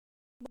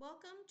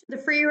Welcome to the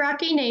Free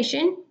Rocky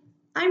Nation.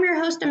 I'm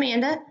your host,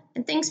 Amanda,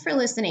 and thanks for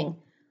listening.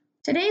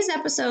 Today's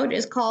episode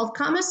is called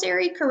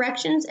Commissary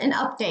Corrections and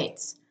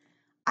Updates.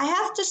 I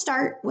have to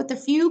start with a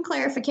few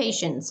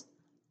clarifications.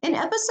 In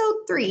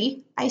episode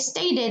 3, I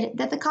stated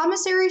that the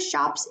commissary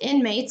shops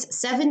inmates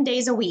 7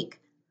 days a week.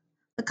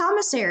 The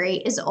commissary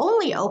is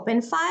only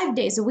open 5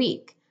 days a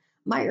week.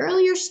 My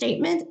earlier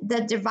statement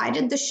that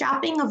divided the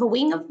shopping of a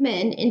wing of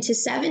men into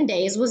 7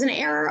 days was an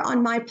error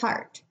on my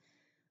part.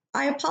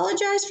 I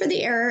apologize for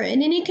the error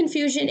and any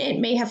confusion it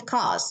may have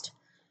caused.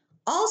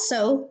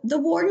 Also, the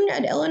warden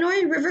at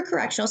Illinois River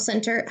Correctional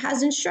Center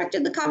has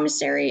instructed the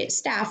commissary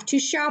staff to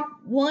shop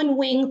one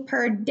wing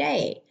per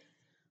day.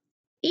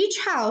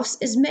 Each house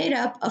is made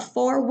up of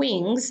 4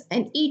 wings,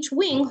 and each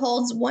wing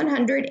holds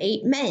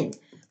 108 men.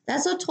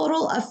 That's a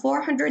total of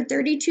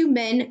 432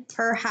 men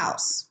per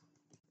house.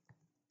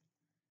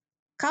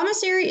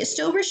 Commissary is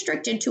still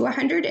restricted to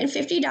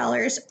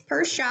 $150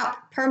 per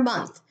shop per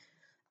month.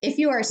 If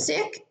you are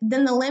sick,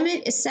 then the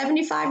limit is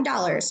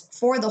 $75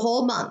 for the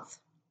whole month.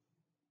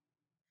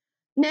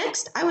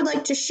 Next, I would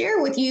like to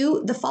share with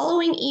you the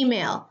following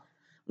email.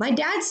 My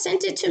dad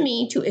sent it to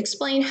me to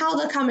explain how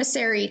the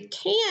commissary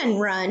can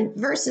run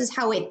versus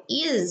how it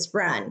is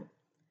run.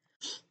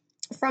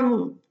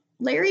 From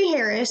Larry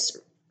Harris,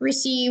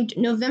 received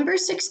November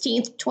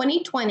 16th,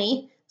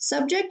 2020,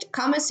 subject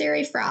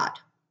commissary fraud.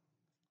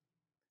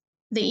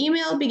 The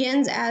email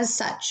begins as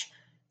such.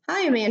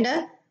 Hi,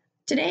 Amanda.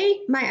 Today,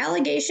 my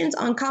allegations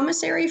on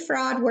commissary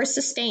fraud were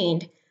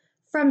sustained.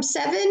 From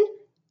 7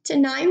 to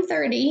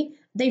 9:30,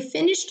 they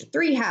finished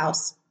 3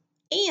 house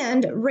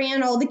and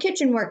ran all the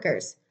kitchen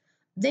workers.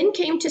 Then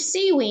came to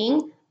C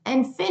wing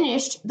and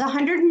finished the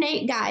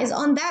 108 guys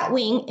on that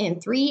wing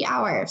in 3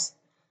 hours.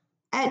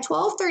 At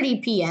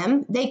 12:30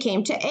 p.m., they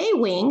came to A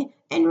wing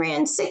and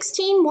ran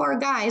 16 more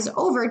guys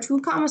over to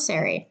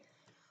commissary.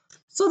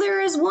 So there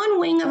is one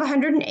wing of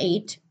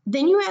 108.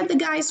 Then you add the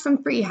guys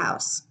from Free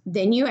House.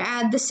 Then you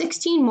add the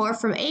 16 more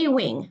from A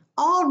Wing.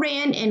 All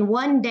ran in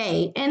one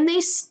day, and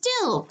they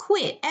still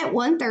quit at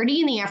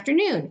 1:30 in the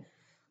afternoon.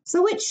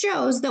 So it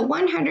shows that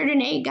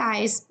 108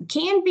 guys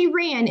can be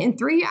ran in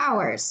 3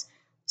 hours.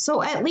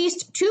 So at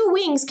least 2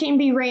 wings can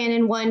be ran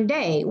in one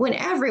day when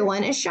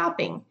everyone is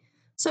shopping.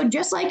 So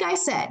just like I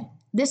said,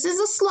 this is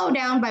a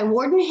slowdown by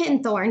Warden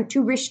Hinthorn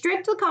to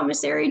restrict the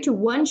commissary to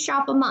 1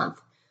 shop a month.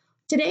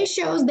 Today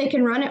shows they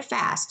can run it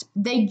fast.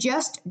 They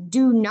just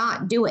do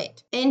not do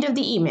it. End of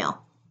the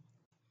email.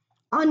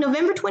 On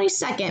November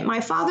 22nd, my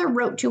father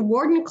wrote to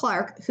Warden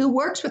Clark, who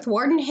works with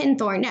Warden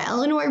Hinthorn at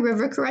Illinois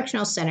River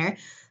Correctional Center,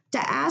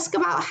 to ask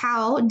about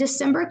how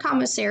December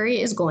commissary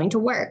is going to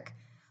work.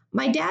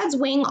 My dad's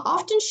wing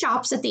often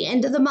shops at the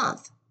end of the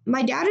month.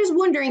 My dad is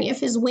wondering if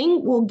his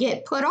wing will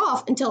get put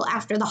off until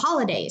after the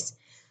holidays.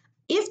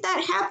 If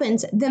that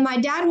happens, then my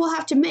dad will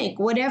have to make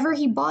whatever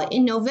he bought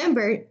in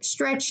November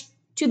stretch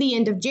to the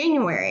end of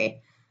January.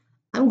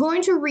 I'm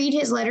going to read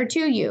his letter to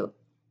you.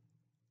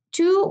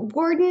 To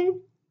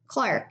Warden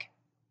Clark,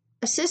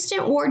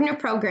 Assistant Warden of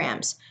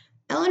Programs,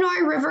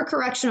 Illinois River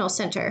Correctional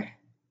Center,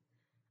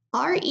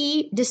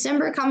 RE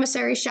December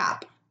Commissary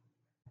Shop.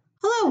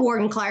 Hello,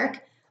 Warden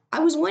Clark. I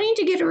was wanting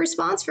to get a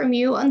response from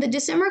you on the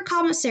December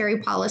commissary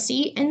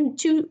policy and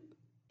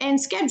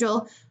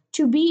schedule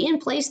to be in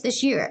place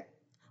this year.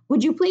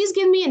 Would you please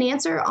give me an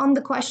answer on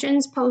the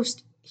questions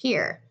posed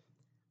here?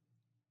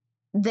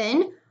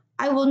 Then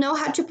I will know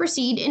how to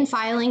proceed in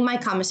filing my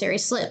commissary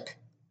slip.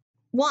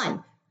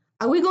 1.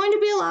 Are we going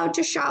to be allowed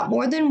to shop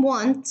more than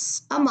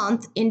once a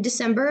month in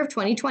December of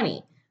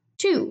 2020?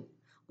 2.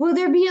 Will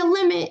there be a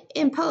limit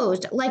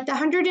imposed like the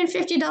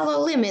 $150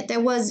 limit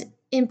that was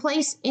in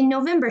place in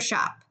November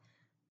shop?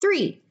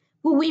 3.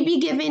 Will we be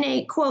given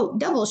a, quote,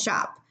 double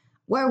shop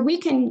where we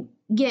can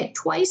get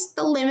twice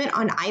the limit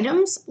on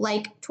items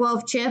like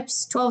 12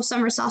 chips, 12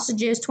 summer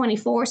sausages,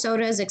 24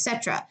 sodas,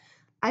 etc.?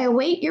 I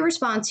await your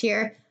response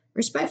here.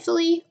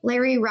 Respectfully,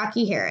 Larry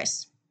Rocky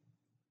Harris.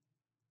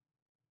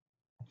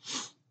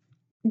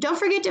 Don't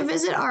forget to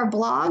visit our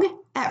blog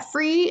at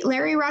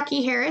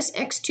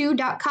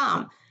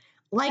freelarryrockyharrisx2.com.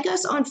 Like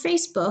us on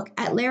Facebook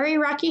at Larry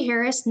Rocky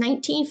Harris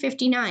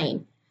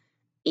 1959.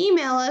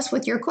 Email us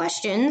with your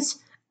questions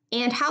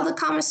and how the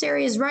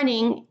commissary is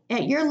running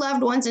at your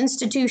loved one's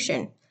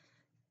institution.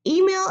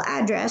 Email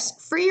address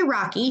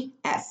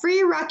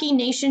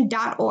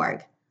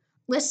freerocky@freerockynation.org.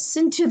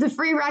 Listen to the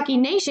Free Rocky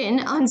Nation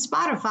on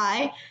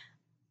Spotify,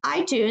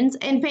 iTunes,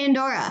 and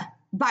Pandora.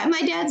 Buy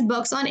my dad's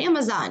books on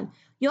Amazon.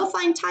 You'll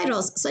find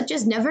titles such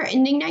as Never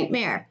Ending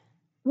Nightmare,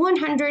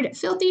 100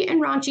 Filthy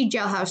and Raunchy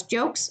Jailhouse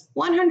Jokes,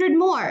 100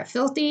 More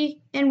Filthy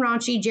and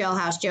Raunchy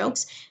Jailhouse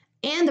Jokes,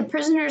 and The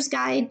Prisoner's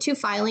Guide to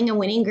Filing a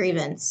Winning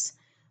Grievance.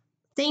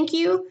 Thank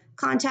you.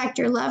 Contact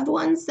your loved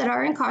ones that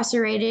are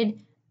incarcerated.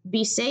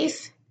 Be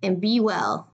safe and be well.